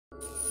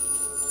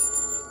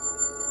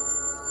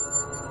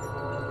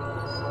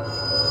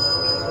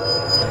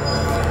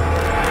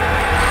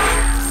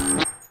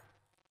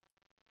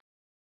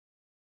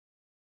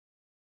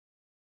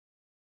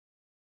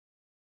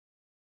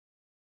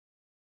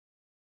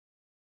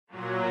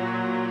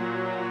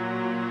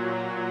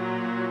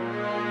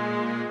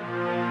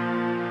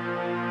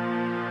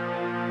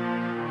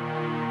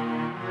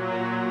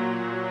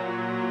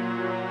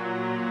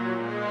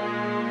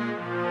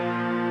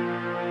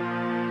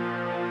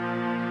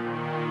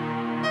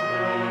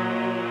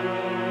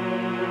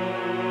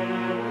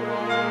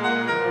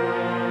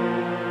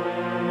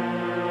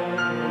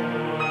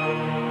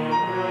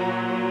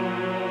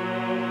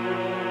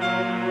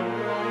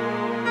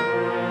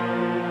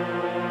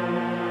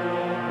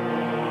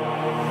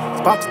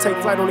About to take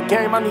flight on the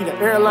game, I need an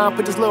airline.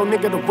 Put this little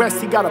nigga to rest,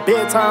 he got a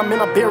bedtime.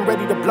 And I've been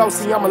ready to blow,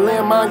 see I'm a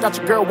landmine. Got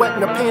your girl wet in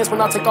the pants when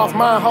I take off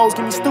mine. Hoes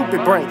give me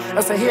stupid brain,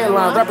 that's a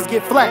headline. Rappers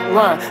get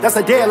flatline, that's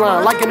a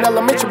deadline. Like an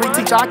elementary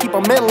teacher, I keep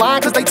them in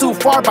line, cause they too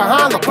far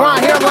behind LeBron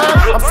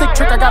hairline. I'm sick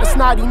trick, I got a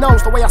snotty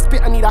nose. The way I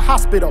spit, I need a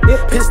hospital.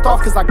 Pissed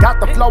off cause I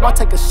got the flow, I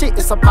take a shit,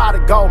 it's a pot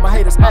of gold. My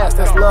haters ass,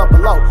 that's love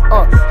below.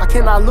 I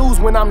cannot lose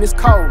when I'm this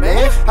cold,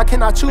 man. I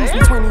cannot choose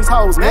between these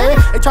hoes, man.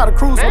 They try to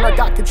cruise when I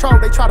got control.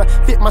 They try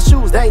to fit my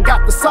shoes, they ain't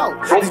got the soul.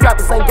 These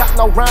rappers ain't got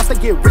no rhymes, they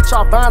get rich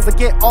off vines. They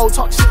get old,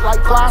 talk shit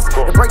like flies.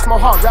 It breaks my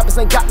heart, rappers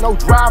ain't got no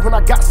drive. When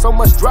I got so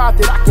much drive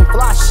that I can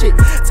fly shit.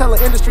 Tell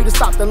the industry to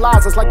stop the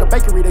lies, it's like a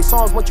bakery. They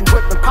songs want you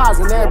whipping pies.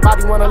 And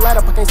everybody want a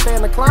letter but can't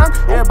stand the climb.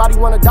 Everybody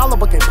want $1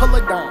 but can't pull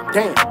a dime.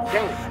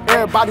 Damn.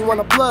 Everybody want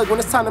a plug when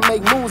it's time to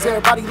make moves.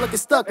 Everybody looking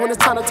stuck when it's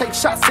time to take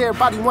shots.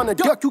 Everybody want to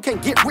duck, you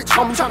can't get rich,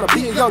 homie, trying to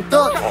be a young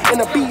thug.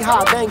 In a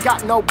beehive, they ain't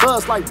got no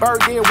buzz. Like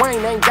Bird and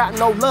Wayne, they ain't got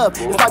no love.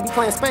 It's like we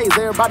playing spades,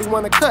 everybody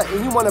want to cut.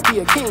 And you want to be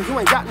a king, you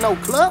ain't got no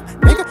club,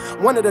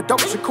 nigga. One of the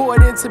dopest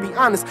recording, to be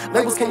honest.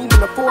 Labels can't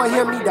even afford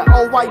him. Need that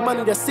old white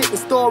money that sit in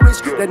storage.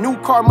 That new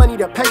car money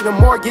that pay the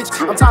mortgage.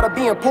 I'm tired of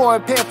being poor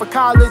and paying for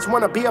college.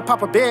 Wanna be a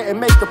papa bear and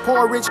make the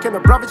poor rich. Can a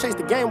brother change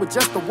the game with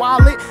just a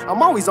wallet?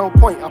 I'm always on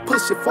point, I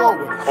push it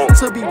forward.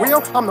 To be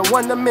real, I'm the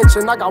one to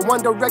mention. I got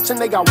one direction,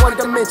 they got one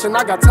dimension.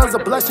 I got tons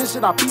of blushes,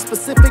 should I be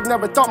specific?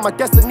 Never thought my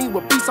destiny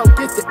would be so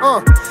gifted.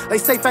 They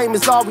say fame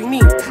is all we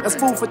need. That's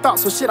food for thought,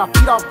 so shit, I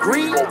feed off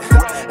greed.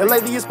 And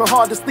lately it's been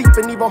hard to sleep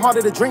and even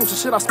harder to dream, so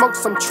shit, I smoke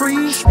some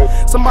trees.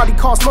 Somebody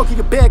call Smokey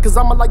to bed, cause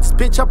I'ma light this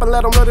bitch up and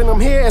let them know that I'm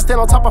here. And stand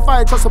on top of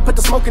fire trucks and put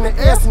the smoke in the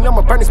air. See,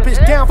 I'ma burn this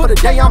bitch down for the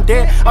day I'm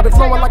dead. I've been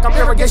flowing like I'm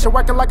irrigation,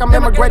 working like I'm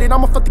immigrated.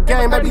 I'ma fuck the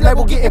game, every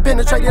label getting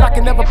penetrated. I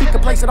can never be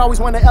complacent, always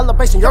want an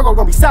elevation. Your girl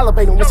gonna be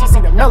salivating when she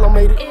see that MeLo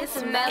made it. It's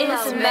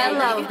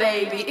MeLo,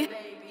 baby.